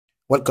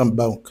Welcome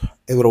back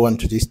everyone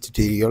to this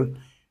tutorial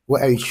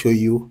where I will show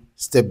you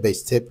step by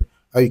step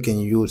how you can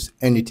use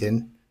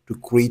n8n to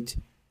create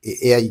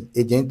a AI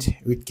agent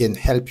which can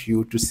help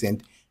you to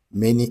send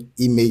many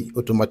email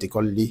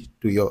automatically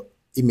to your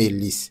email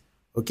list.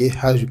 Okay,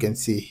 as you can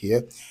see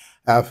here,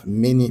 I have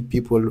many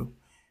people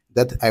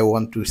that I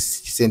want to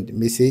send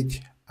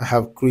message. I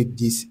have created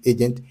this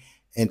agent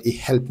and it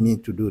helped me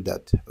to do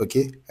that.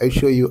 Okay, I'll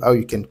show you how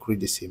you can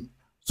create the same.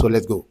 So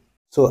let's go.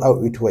 So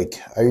how it works,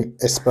 I will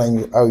explain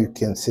you how you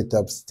can set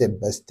up step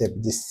by step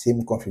the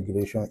same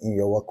configuration in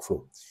your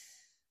workflow.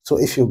 So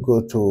if you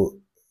go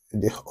to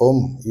the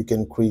home, you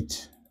can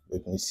create,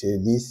 let me say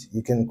this,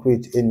 you can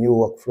create a new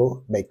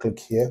workflow by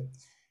click here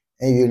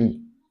and you'll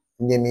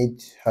name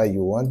it how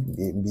you want,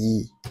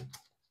 be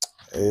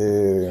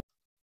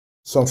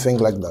something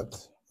like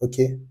that.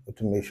 Okay,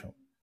 automation.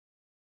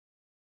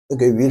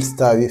 Okay, we'll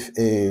start with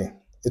a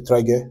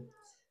trigger,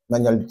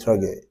 manual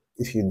trigger.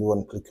 If you do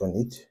one click on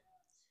it,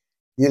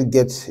 you'll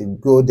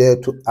go there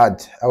to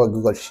add our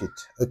Google Sheet.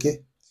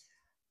 Okay,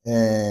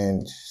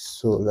 and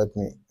so let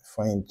me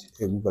find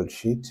a Google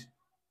Sheet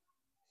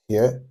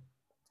here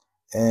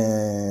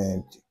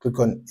and click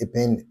on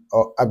append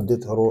or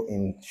update row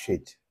in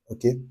sheet.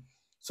 Okay,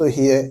 so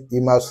here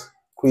you must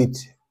create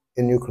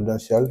a new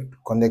credential to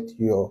connect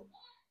your,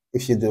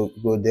 if you do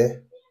go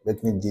there,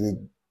 let me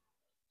delete,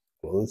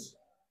 close,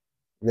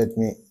 let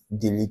me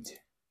delete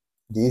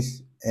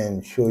this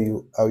and show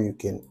you how you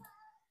can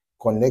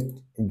connect.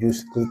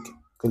 Just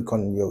click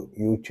on your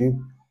YouTube,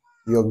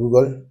 your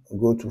Google,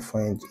 go to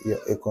find your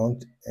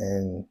account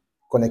and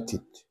connect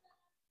it,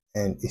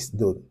 and it's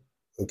done.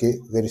 Okay,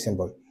 very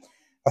simple.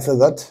 After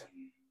that,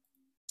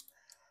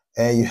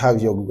 you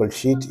have your Google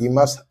Sheet. You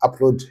must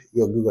upload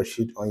your Google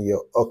Sheet on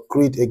your, or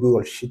create a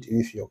Google Sheet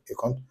with your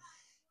account.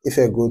 If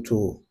I go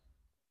to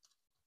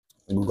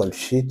Google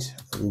Sheet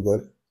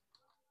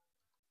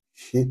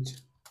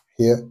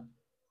here,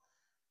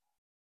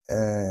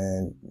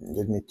 and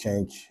let me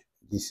change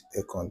this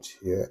account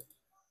here.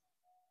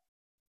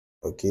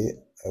 Okay,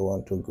 I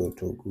want to go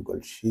to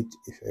Google Sheet.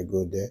 If I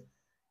go there,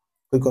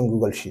 click on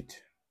Google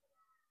Sheet.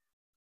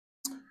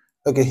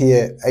 Okay,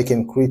 here I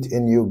can create a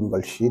new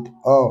Google Sheet,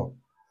 or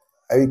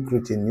I will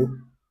create a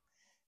new,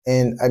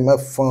 and I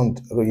must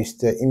find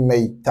register in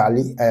my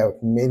tally. I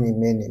have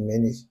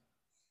many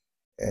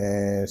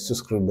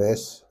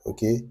subscribers.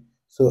 Okay,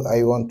 so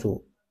I want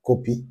to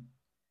copy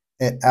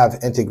and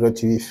have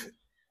integrated with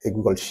a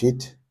Google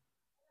Sheet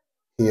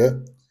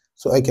here.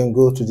 So I can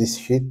go to this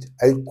sheet.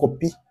 I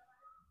copy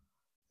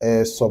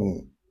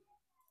some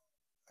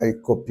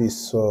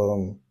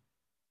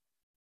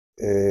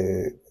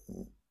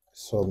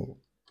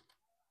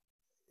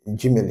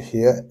Gmail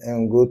here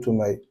and go to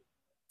my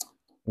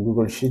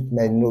Google Sheet,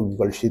 my new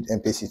Google Sheet,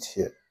 and paste it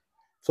here.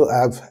 So I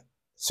have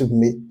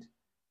submit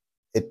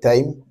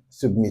time,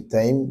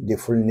 the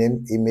full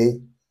name, email,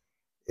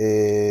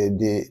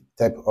 the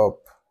type of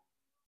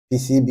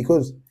PC,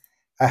 because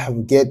I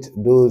have get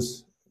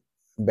those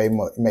by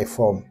my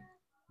form.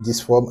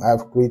 This form I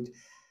have created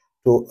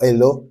to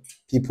allow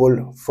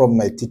people from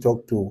my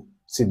TikTok to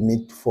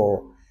submit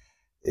for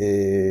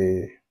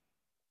AI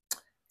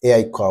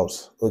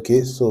calls.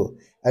 Okay, so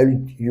I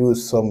will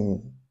use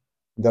some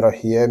that are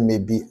here.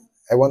 Maybe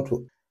I want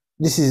to,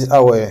 this is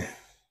our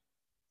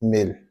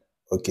mail,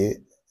 okay,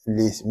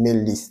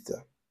 mail list.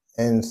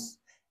 And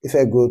if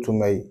I go to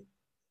my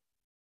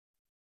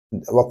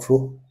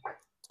workflow,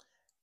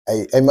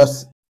 I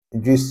must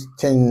just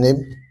change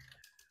name.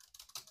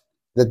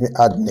 Let me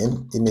add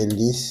name, email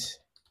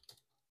list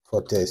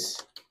for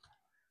test.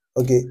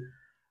 Okay,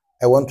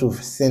 I want to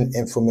send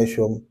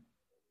information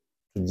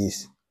to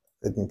this.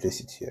 Let me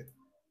place it here.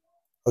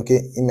 Okay,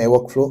 in my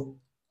workflow,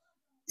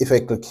 if I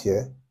click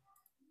here,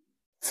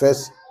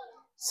 first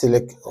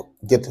select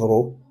get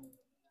row,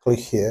 click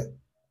here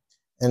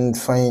and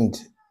find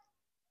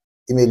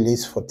email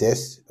list for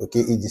test. Okay,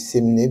 it's the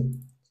same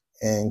name,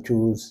 and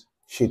choose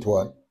sheet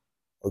 1.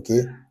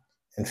 Okay,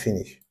 and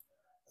finish.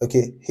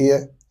 Okay,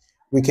 here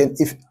we can,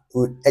 if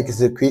we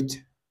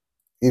execute,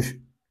 if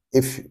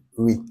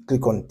we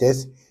click on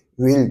test,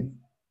 we'll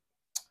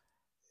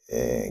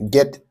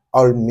get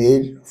all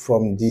mail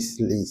from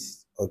this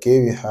list. Okay,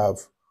 we have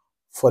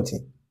 40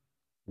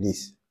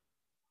 list,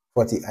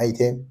 40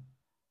 item,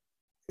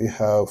 we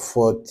have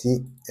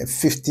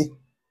 50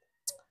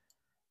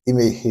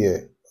 email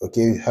here.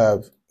 Okay, we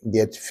have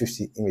get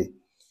 50 email.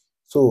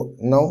 So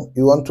now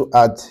you want to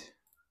add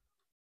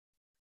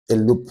a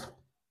loop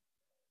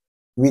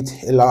which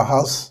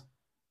allow us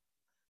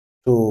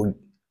to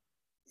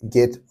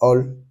get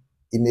all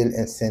email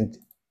and send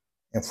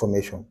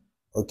information.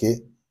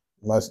 Okay,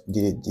 must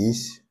delete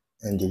this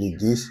and delete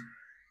this,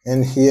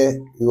 and here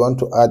we want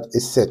to add a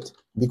set,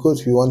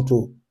 because we want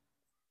to,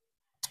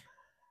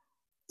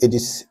 it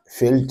is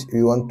field,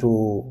 we want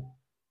to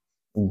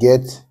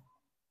get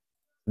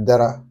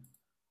data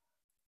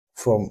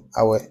from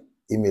our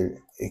email.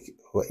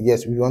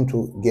 Yes, we want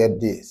to get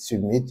the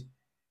submit,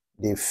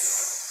 the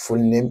full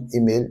name,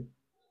 email,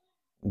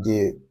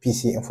 the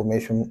PC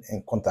information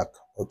and contact.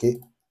 Okay,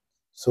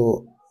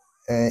 so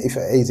if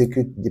I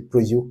execute the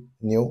preview,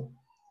 new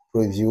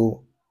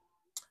preview,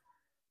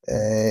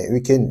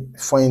 we can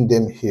find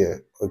them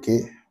here.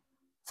 Okay,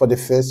 for the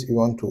first, we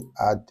want to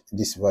add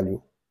this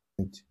value,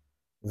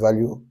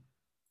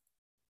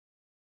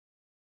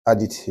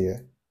 add it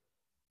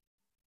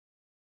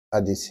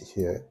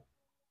here,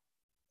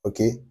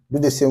 okay. Do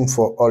the same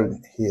for all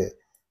here,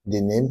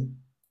 the name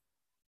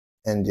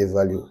and the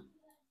value,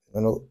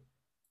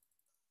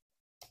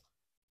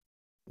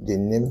 the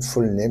name,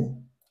 full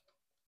name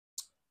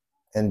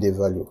and the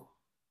value.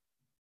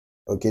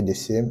 Okay, the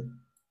same,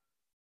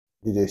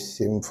 do the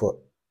same for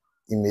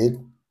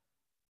email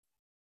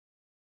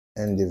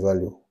and the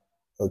value.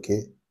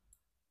 Okay,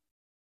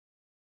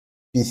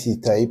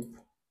 PC type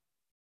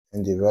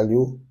and the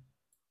value,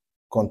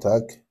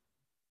 contact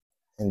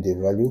and the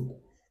value,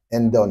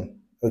 and done.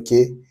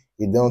 Okay,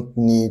 you don't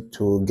need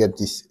to get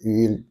this,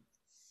 we will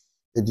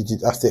edit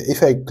it after.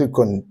 If I click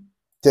on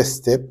test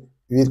step,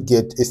 we'll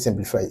get a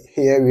simplify.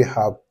 Here we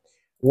have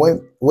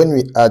when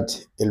we add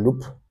a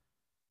loop,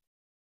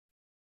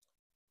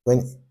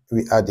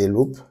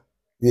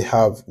 we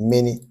have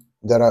many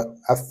that are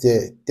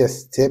after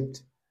test step.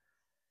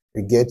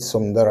 We get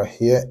some that are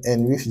here,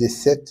 and with the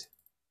set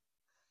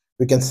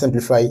we can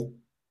simplify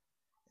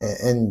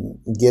and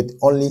get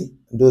only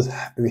those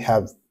we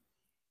have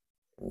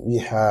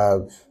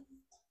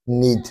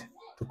need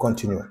to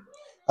continue.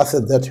 After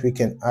that, we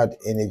can add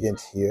an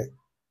agent here,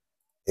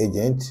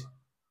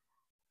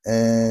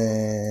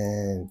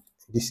 and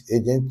this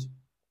agent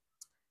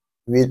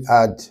will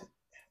add,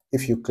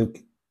 if you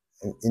click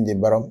in the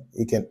bottom,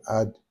 you can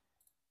add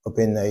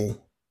OpenAI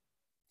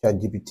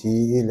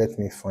ChatGPT. Let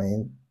me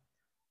find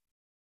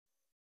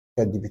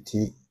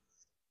ChatGPT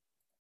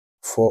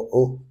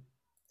 4.0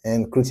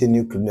 and create a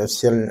new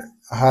credential.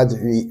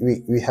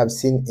 We have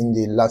seen in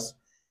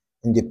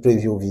the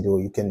preview video.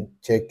 You can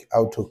check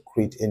how to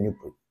create a new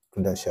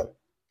credential.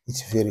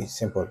 It's very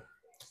simple.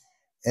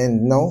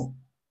 And now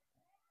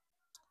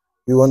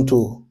we want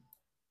to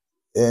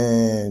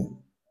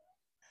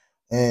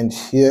and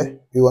here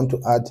we want to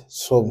add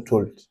some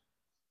tools.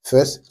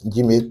 First,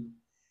 Gmail.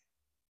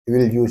 We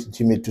will use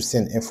Gmail to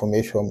send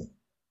information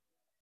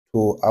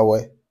to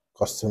our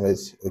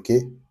customers.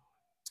 Okay,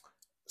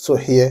 so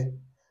here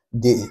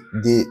the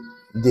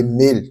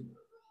mail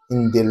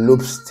in the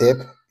loop step,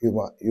 you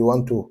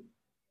want to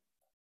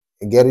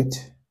get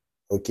it.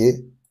 Okay,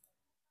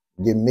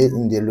 the mail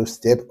in the loop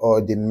step or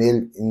the mail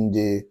in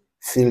the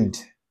field.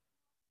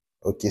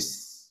 Okay,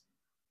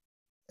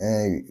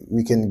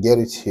 we can get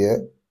it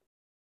here.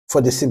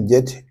 For the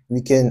subject,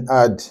 we can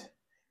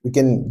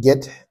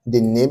get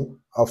the name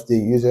of the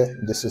user,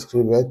 the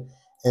subscriber,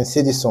 and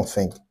say this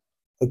something.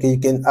 Okay, you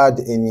can add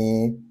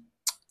any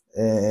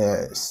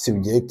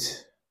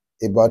subject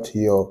about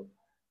your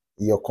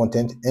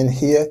content, and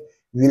here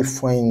we'll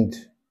find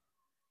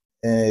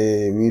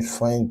a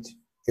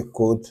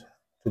code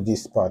to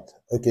this part.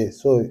 Okay,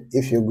 so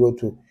if you go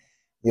to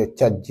your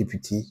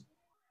ChatGPT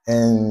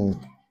and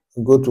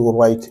go to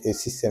write a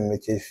system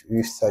message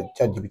with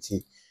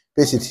ChatGPT,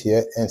 paste it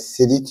here and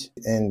set it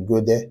and go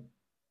there,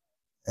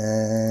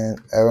 and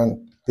I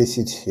want to paste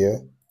it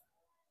here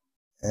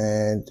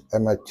and I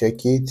might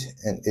check it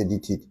and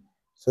edit it.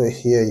 So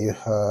here you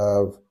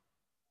have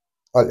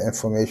all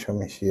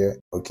information here.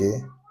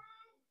 Okay,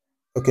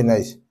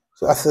 nice.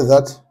 So after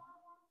that,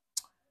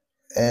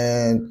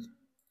 and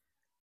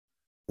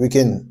we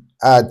can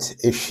add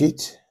a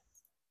sheet,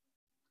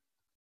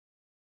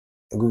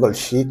 a Google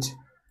Sheet,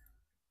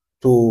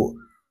 to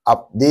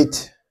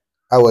update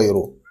our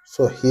row.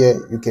 So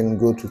here you can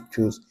go to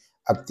choose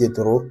update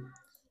row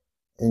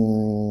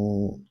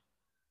and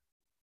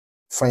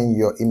find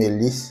your email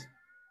list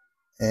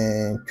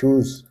and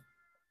choose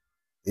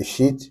a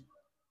sheet,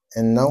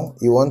 and now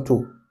you want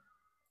to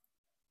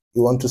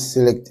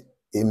select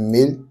a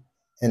mail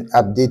and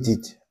update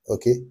it.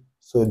 Okay,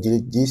 so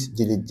delete this,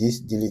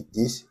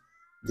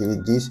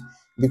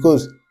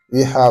 because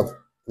we have,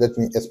 let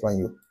me explain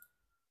you.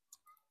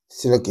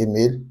 Select a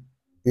mail,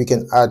 you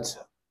can add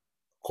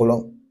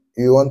column.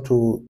 You want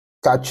to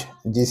catch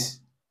this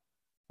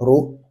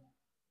row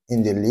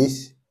in the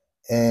list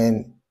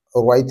and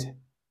write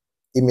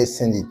email,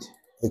 send it.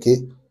 Okay,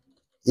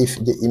 if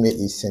the email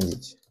is send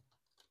it.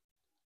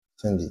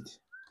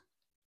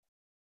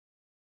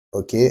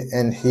 Okay,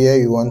 and here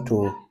you want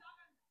to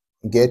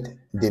get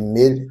the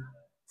mail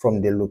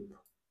from the loop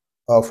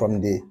or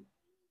from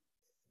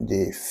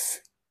this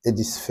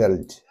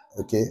field.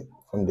 Okay,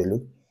 from the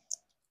loop.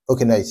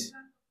 Okay, nice.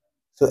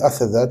 So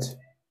after that,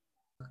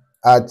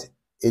 add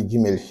a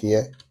Gmail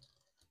here.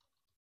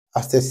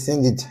 After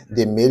sending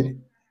the mail,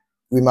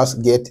 we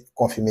must get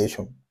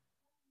confirmation.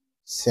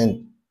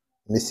 Send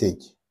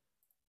message.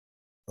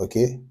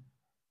 Okay,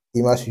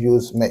 you must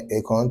use my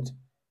account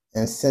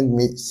and send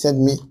me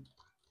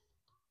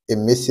a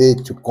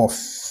message to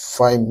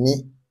confirm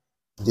me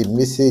the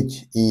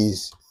message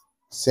is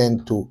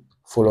sent to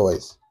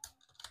followers.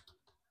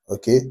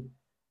 Okay,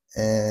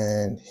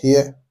 and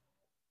here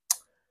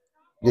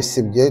the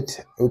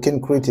subject, we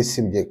can create a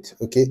subject.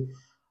 Okay,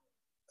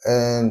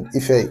 and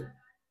if I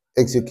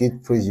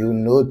execute preview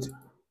node,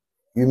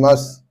 you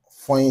must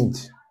find,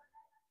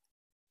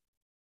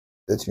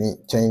 let me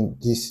change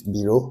this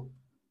below.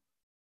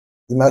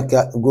 You must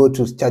go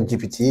to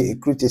ChatGPT,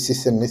 create a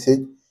system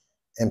message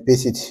and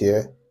paste it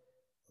here.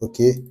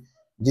 Okay,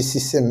 this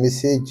system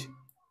message,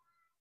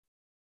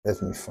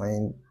 let me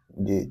find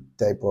the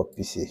type of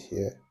PC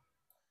here.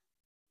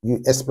 You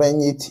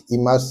explain it, you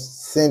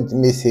must send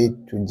message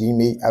to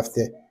Gmail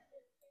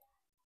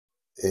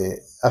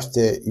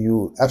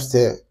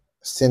after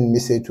send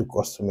message to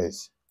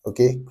customers.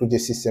 Okay, create a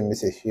system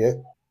message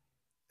here.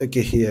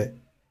 Okay, here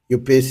you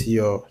paste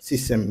your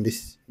system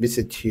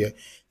message here.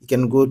 You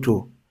can go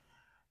to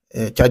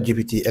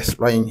ChatGPT,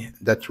 explain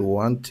that you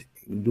want,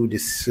 do the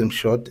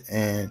screenshot,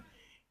 and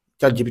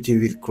ChatGPT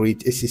will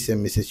create a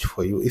system message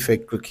for you. If I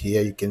click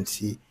here, you can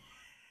see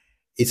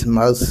it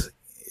must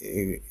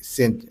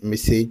send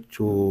message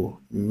to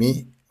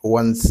me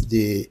once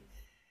the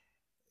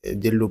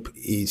loop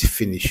is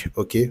finished.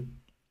 Okay,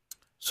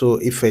 so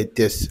if I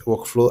test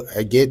workflow,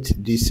 I get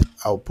this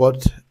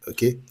output.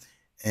 Okay,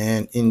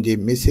 and in the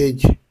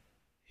message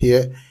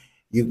here,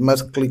 you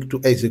must click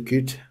to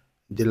execute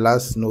the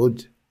last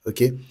node.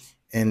 Okay,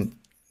 and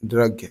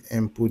drag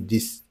and put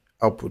this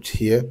output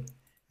here,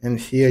 and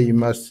here you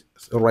must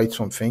write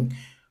something,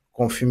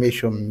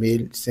 confirmation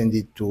mail, send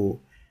it to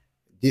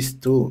these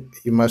two.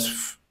 You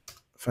must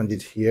find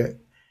it here.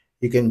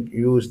 You can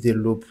use the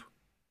loop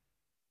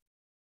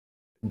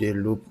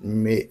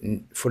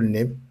full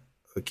name.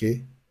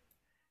 Okay,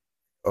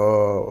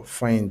 or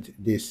find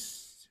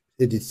this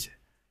edit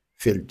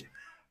field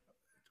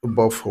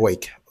above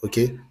wake.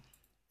 Okay,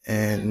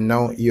 and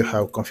now you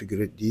have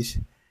configured this,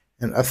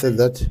 and after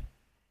that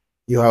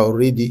you are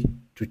ready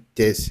to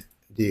test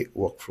the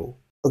workflow.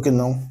 Okay,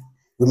 now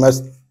we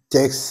must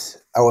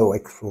test our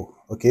workflow.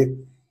 Okay,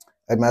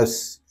 I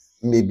must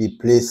maybe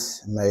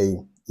place my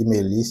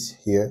email list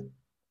here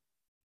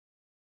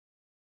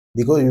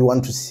because we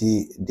want to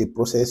see the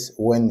process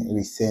when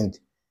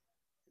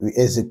we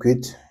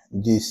execute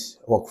this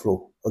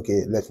workflow.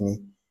 Okay, let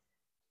me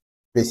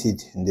place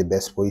it in the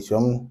best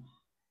position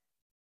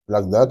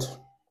like that.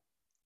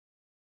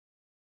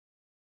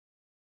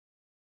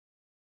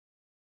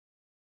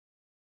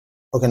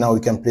 Okay, now we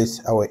can place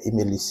our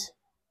email list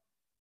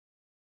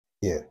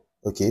here.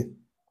 Okay,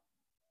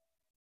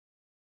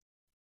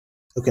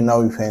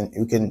 now you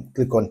can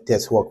click on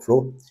test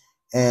workflow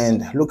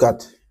and look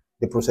at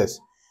the process.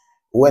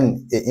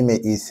 When the email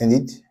is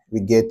sent,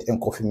 we get a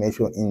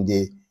confirmation in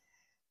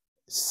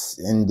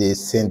the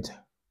sent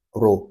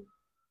row,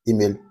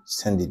 email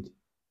sent.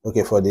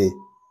 Okay, for the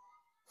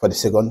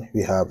second,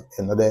 we have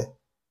another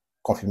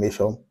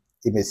confirmation,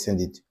 email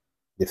sent,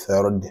 the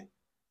third,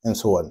 and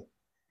so on.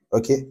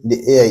 Okay, the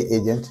AI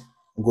agent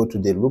go to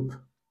the loop,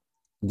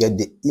 get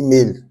the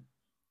email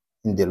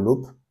in the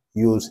loop,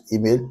 use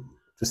email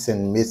to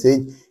send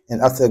message,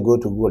 and after go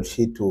to Google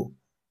Sheet to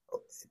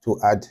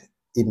add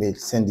email,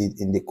 send it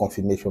in the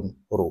confirmation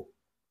row.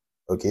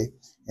 Okay,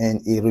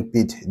 and he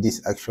repeat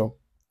this action,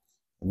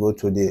 go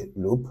to the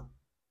loop,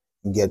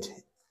 get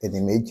an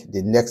image,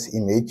 the next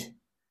image.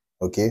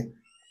 Okay,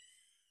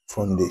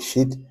 from the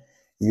sheet,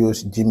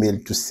 use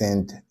Gmail to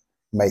send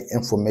my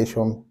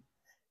information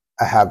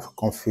I have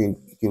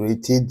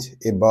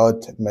configured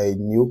about my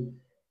new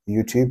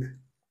YouTube,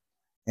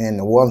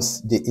 and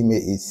once the email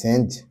is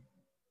sent,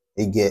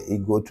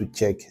 it go to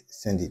check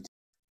send it.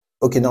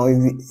 Okay, now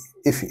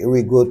if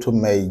we go to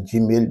my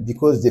Gmail,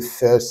 because the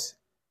first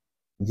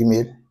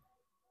Gmail,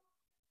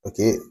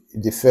 okay,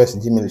 the first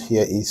Gmail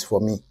here is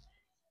for me,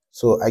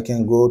 so I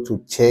can go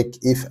to check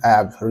if I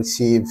have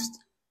received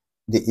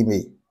the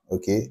email.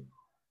 Okay,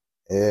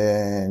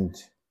 and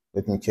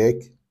let me check.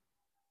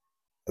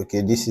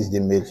 Okay, this is the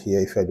mail here.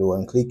 If I do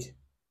one click,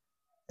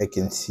 I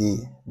can see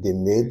the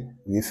mail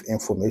with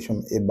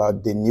information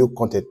about the new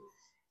content,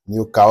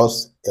 new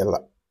cows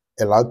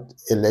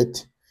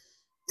alert.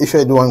 If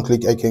I do one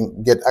click, I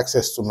can get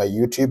access to my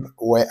YouTube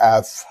where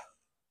I've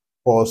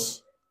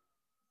post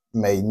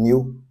my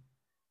new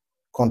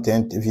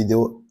content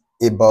video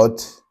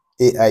about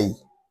AI,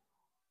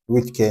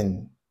 which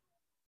can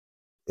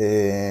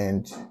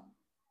and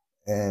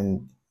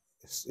and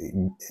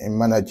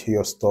manage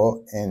your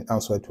store and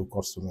answer to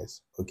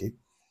customers. Okay,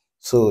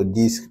 so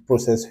this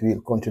process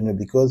will continue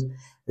because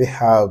we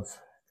have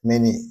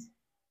many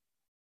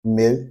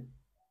mail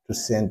to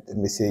send a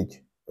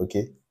message.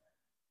 Okay,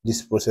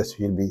 this process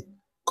will be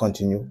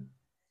continue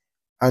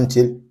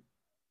until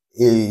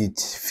it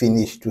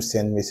finish to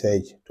send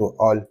message to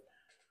all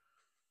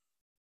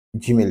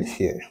Gmail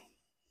here.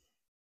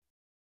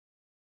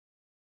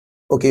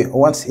 Okay,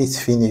 once it's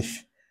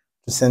finished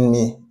to send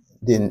me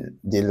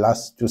the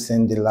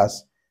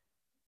last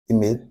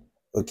email,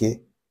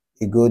 okay,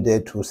 you go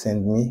there to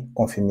send me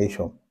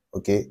confirmation.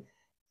 Okay,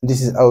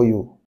 this is how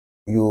you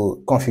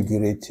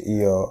configure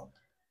your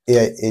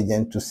AI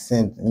agent to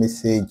send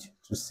message,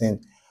 to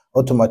send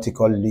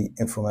automatically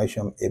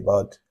information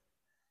about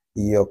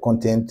your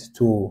content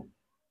to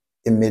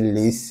email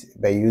list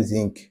by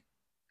using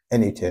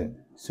n8n.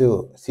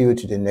 So see you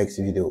to the next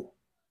video.